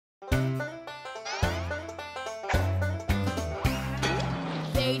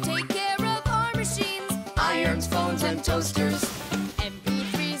They take care of our machines, irons, phones, and toasters,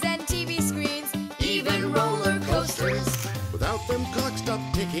 MP3s and TV screens, even roller coasters. Without them, clocks stop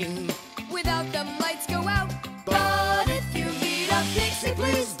ticking. Without them, lights go out. But if you meet a Fixie,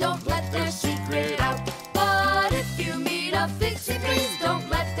 please don't let their secret out. But if you meet a Fixie, please don't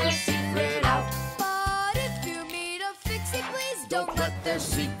let their secret out. But if you meet a Fixie, please don't let Their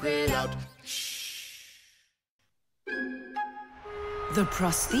secret out. The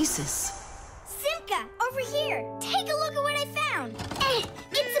prosthesis. Simka, over here. Take a look at what I found.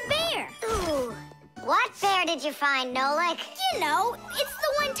 It's a bear. Ooh. What bear did you find, Nolik? You know, it's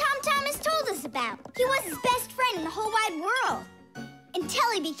the one Tom Thomas told us about. He was his best friend in the whole wide world.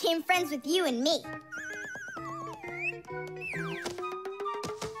 Until he became friends with you and me.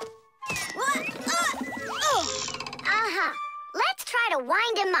 What? Uh-huh. Let's try to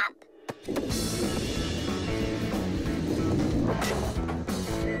wind him up.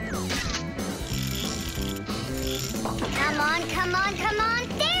 Come on, come on, come on.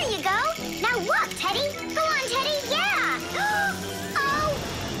 There you go. Now look, Teddy. Go on, Teddy. Yeah.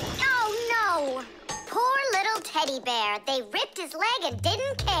 Oh, no. Poor little teddy bear. They ripped his leg and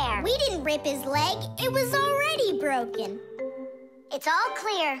didn't care. We didn't rip his leg. It was already broken. It's all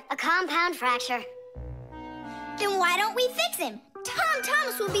clear. A compound fracture. Then why don't we fix him? Tom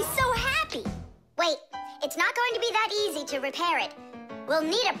Thomas will be so happy. Wait, it's not going to be that easy to repair it. We'll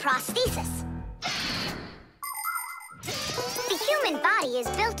need a prosthesis. The human body is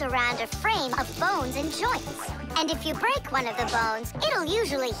built around a frame of bones and joints. And if you break one of the bones, it'll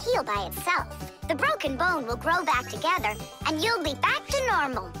usually heal by itself. The broken bone will grow back together, and you'll be back to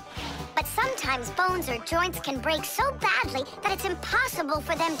normal. But sometimes bones or joints can break so badly that it's impossible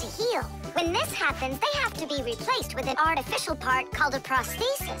for them to heal. When this happens, they have to be replaced with an artificial part called a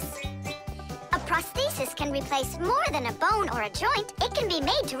prosthesis. A prosthesis can replace more than a bone or a joint. It can be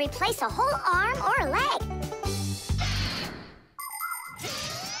made to replace a whole arm or a leg.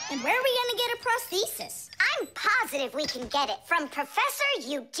 And where are we gonna get a prosthesis? I'm positive we can get it from Professor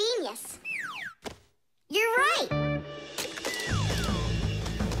Eugenius. You're right.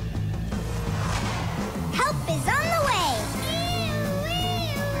 Help is on the way.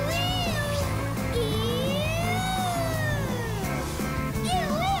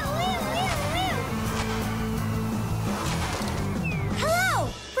 Hello,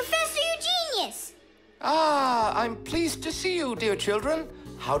 Professor Eugenius. Ah, I'm pleased to see you, dear children.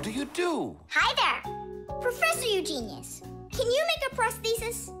 How do you do? Hi there. Professor Eugenius, can you make a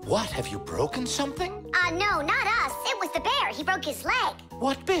prosthesis? What, have you broken something? No, not us. It was the bear. He broke his leg.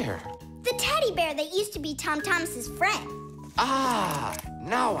 What bear? The teddy bear that used to be Tom Thomas's friend. Ah,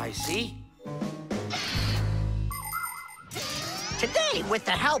 now I see. Today, with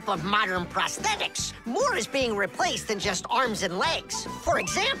the help of modern prosthetics, more is being replaced than just arms and legs. For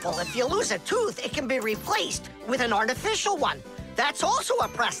example, if you lose a tooth, it can be replaced with an artificial one. That's also a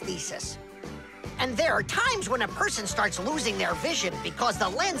prosthesis. And there are times when a person starts losing their vision because the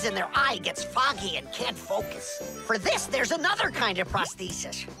lens in their eye gets foggy and can't focus. For this, there's another kind of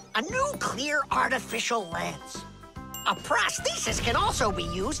prosthesis, a new clear artificial lens. A prosthesis can also be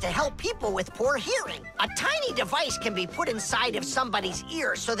used to help people with poor hearing. A tiny device can be put inside of somebody's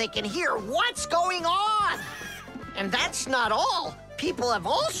ear so they can hear what's going on. And that's not all. People have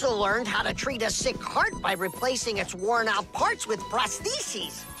also learned how to treat a sick heart by replacing its worn-out parts with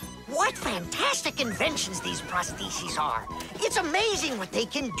prostheses. What fantastic inventions these prostheses are. It's amazing what they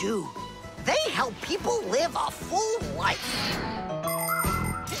can do. They help people live a full life.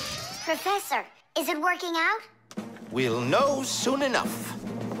 Professor, is it working out? We'll know soon enough.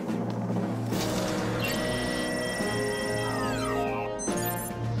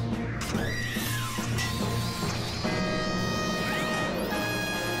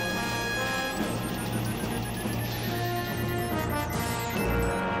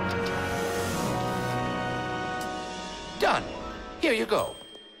 Done. Here you go.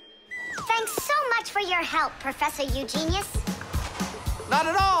 Thanks so much for your help, Professor Eugenius. Not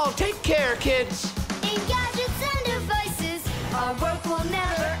at all. Take care, kids. In gadgets and devices, our work will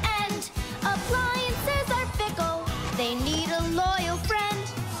never end. Appliances are fickle, they need a loyal friend.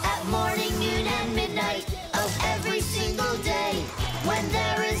 At morning, noon, and midnight of every single day. When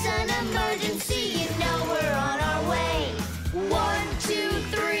there is an emergency, you know we're on our way. 1, 2,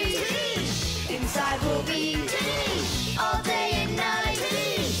 3. Inside we'll be all day and night.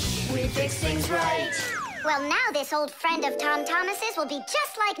 We fix things right. Well, now this old friend of Tom Thomas's will be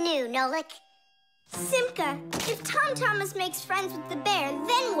just like new, Nolik. Simka, if Tom Thomas makes friends with the bear,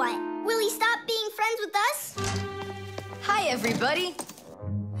 then what? Will he stop being friends with us? Hi, everybody.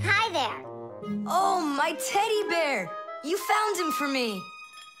 Hi there. Oh, my teddy bear. You found him for me.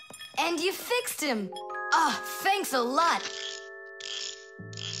 And you fixed him. Ah, thanks a lot.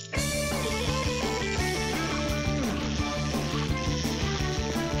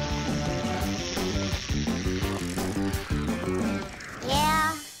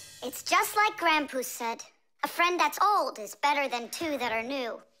 Yeah, it's just like Grandpoo said. A friend that's old is better than two that are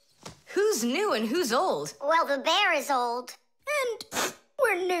new. Who's new and who's old? Well, the bear is old. And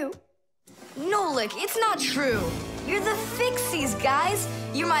we're new. Nolik, it's not true. You're the Fixies, guys.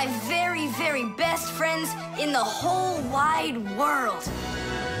 You're my very, very best friends in the whole wide world.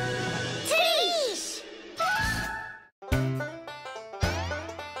 Teesh! Can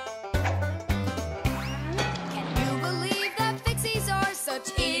you believe that Fixies are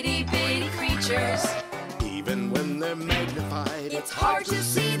such itty-bitty creatures? Even when they're magnified, It's hard to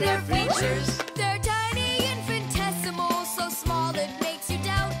see their features. They're tiny, infinitesimal, so small it makes you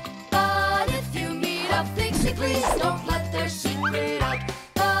doubt. But if you meet a Fixie, please don't let their secret out.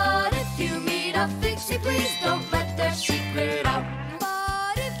 But if you meet a Fixie, please don't let their secret out.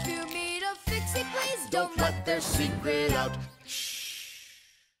 But if you meet a Fixie, please don't let their secret out.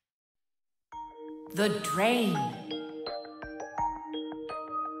 The drain.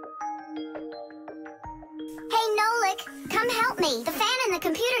 Hey, Nolik, come help me. The fan in the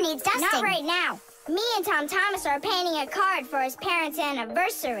computer needs dusting. Not right now. Me and Tom Thomas are painting a card for his parents'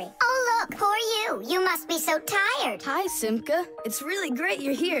 anniversary. Oh, look, poor you. You must be so tired. Hi, Simka. It's really great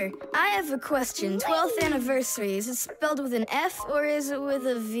you're here. I have a question. 12th anniversary, is it spelled with an F or is it with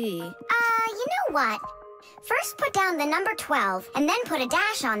a V? You know what? First put down the number 12, and then put a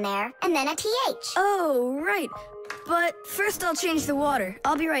dash on there, and then a TH. Oh, right. But first I'll change the water.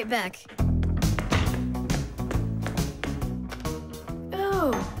 I'll be right back.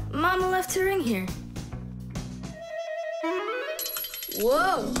 Oh, Mama left her in here.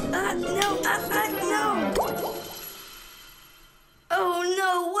 Whoa! No! Oh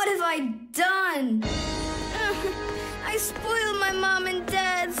no, what have I done? I spoiled my mom and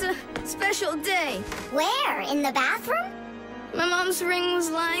dad's special day. Where? In the bathroom? My mom's ring was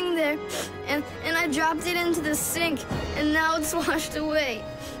lying there, and I dropped it into the sink, and now it's washed away.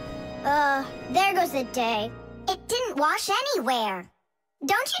 There goes the day. It didn't wash anywhere.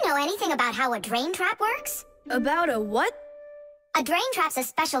 Don't you know anything about how a drain trap works? About a what? A drain trap's a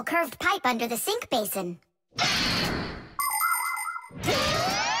special curved pipe under the sink basin.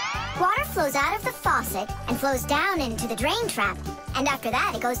 Water flows out of the faucet and flows down into the drain trap, and after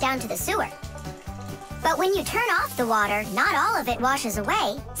that it goes down to the sewer. But when you turn off the water, not all of it washes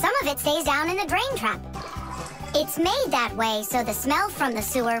away. Some of it stays down in the drain trap. It's made that way so the smell from the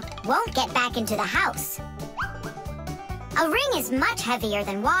sewer won't get back into the house. A ring is much heavier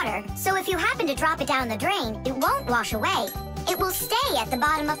than water, so if you happen to drop it down the drain, it won't wash away. It will stay at the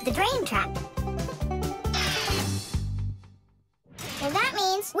bottom of the drain trap. Well, that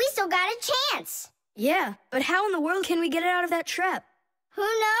means we still got a chance. Yeah, but how in the world can we get it out of that trap? Who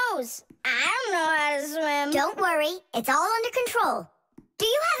knows? I don't know how to swim. Don't worry, it's all under control. Do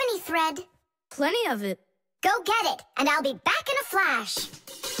you have any thread? Plenty of it. Go get it, and I'll be back in a flash.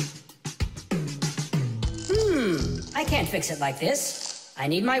 I can't fix it like this. I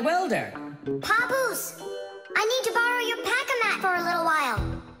need my welder. Papoose, I need to borrow your pack-a-mat for a little while.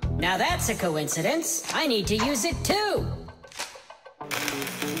 Now that's a coincidence. I need to use it too.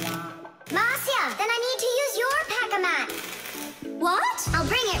 Marcia, then I need to use your pack-a-mat. What? I'll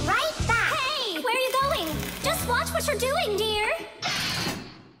bring it right back. Hey, where are you going? Just watch what you're doing, dear.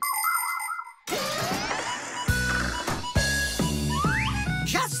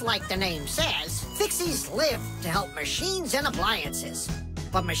 Just like the name says, Fixies live to help machines and appliances.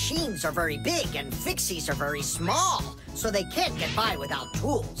 But machines are very big and Fixies are very small, so they can't get by without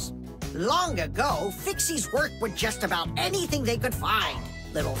tools. Long ago, Fixies worked with just about anything they could find.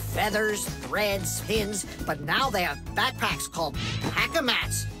 Little feathers, threads, pins, but now they have backpacks called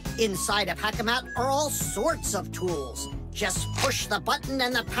pack-a-mats. Inside a pack-a-mat are all sorts of tools. Just push the button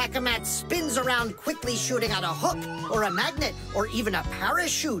and the pack-a-mat spins around quickly, shooting out a hook or a magnet or even a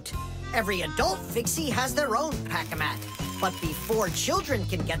parachute. Every adult Fixie has their own pack-a-mat. But before children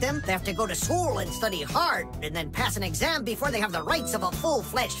can get them, they have to go to school and study hard and then pass an exam before they have the rights of a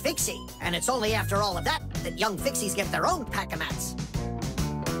full-fledged Fixie. And it's only after all of that that young Fixies get their own pack-a-mats.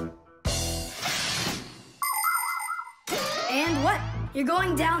 And what? You're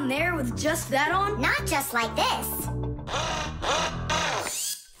going down there with just that on? Not just like this.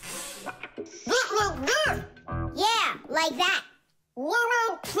 Yeah, like that.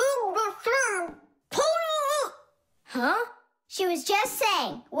 Huh? She was just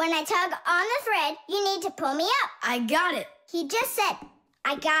saying, when I tug on the thread, you need to pull me up. I got it. He just said,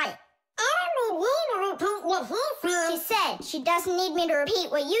 I got it. She said she doesn't need me to repeat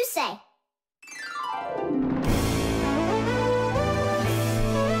what you say.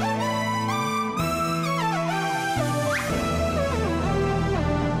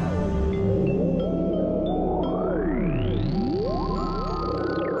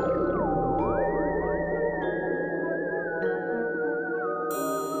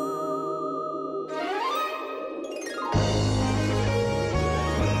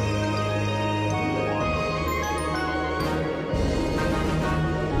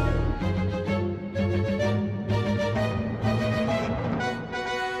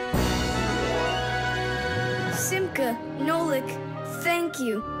 Simka, Nolik, thank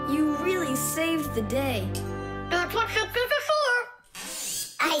you. You really saved the day. That's what Fixies are for.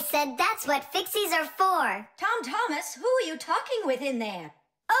 I said that's what Fixies are for. Tom Thomas, who are you talking with in there?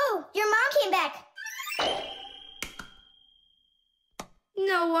 Oh, your mom came back.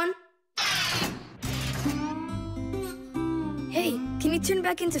 No one. Hey, can you turn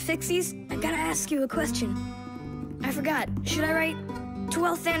back into Fixies? I gotta ask you a question. I forgot. Should I write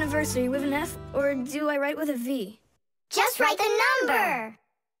 12th anniversary with an F, or do I write with a V? Just write the number.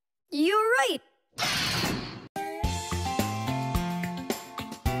 You're right.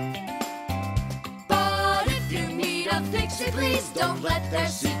 But if you meet a Fixie, please don't let their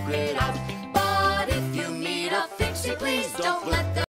secret out. But if you meet a Fixie, please don't let their